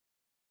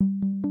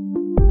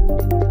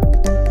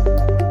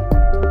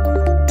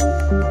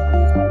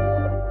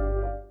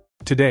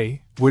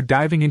Today, we're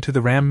diving into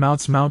the RAM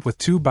MOUNTS mount with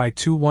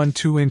 2x2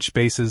 1/2-inch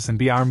bases and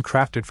B-arm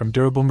crafted from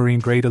durable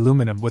marine-grade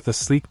aluminum with a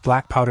sleek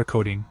black powder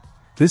coating.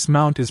 This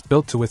mount is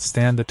built to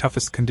withstand the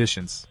toughest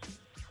conditions.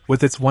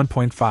 With its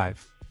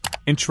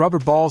 1.5-inch rubber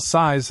ball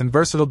size and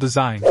versatile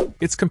design,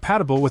 it's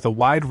compatible with a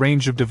wide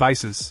range of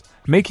devices,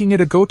 making it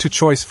a go-to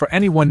choice for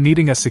anyone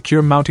needing a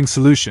secure mounting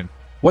solution.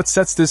 What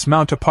sets this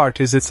mount apart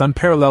is its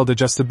unparalleled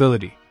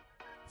adjustability.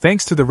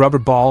 Thanks to the rubber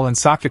ball and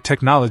socket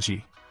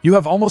technology, you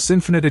have almost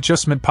infinite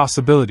adjustment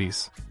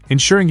possibilities,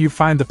 ensuring you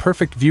find the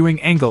perfect viewing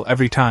angle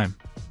every time.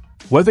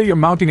 Whether you're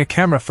mounting a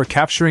camera for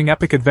capturing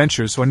epic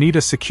adventures or need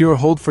a secure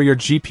hold for your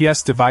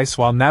GPS device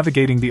while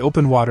navigating the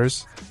open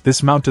waters,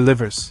 this mount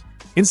delivers.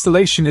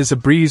 Installation is a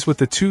breeze with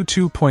the two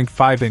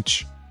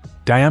 2.5-inch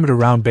diameter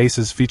round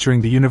bases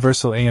featuring the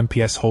universal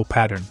AMPS hole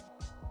pattern.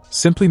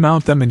 Simply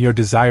mount them in your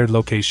desired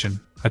location,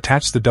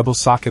 attach the double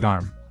socket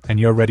arm, and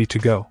you're ready to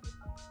go.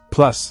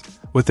 Plus,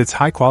 with its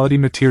high-quality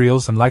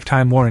materials and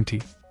lifetime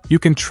warranty, you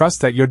can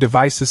trust that your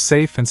device is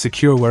safe and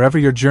secure wherever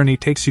your journey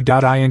takes you.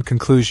 In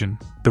conclusion,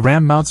 the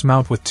RAM MOUNTS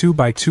mount with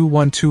 2x2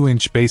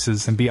 1/2-inch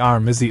bases and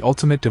B-arm is the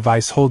ultimate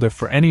device holder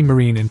for any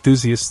marine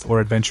enthusiast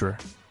or adventurer.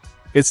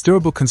 Its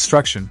durable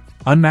construction,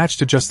 unmatched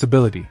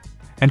adjustability,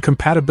 and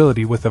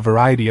compatibility with a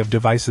variety of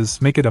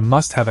devices make it a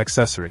must-have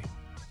accessory.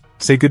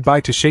 Say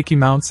goodbye to shaky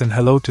mounts and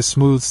hello to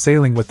smooth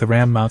sailing with the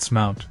RAM MOUNTS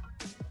mount.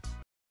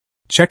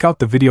 Check out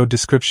the video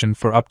description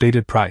for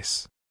updated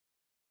price.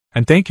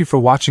 And thank you for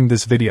watching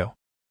this video.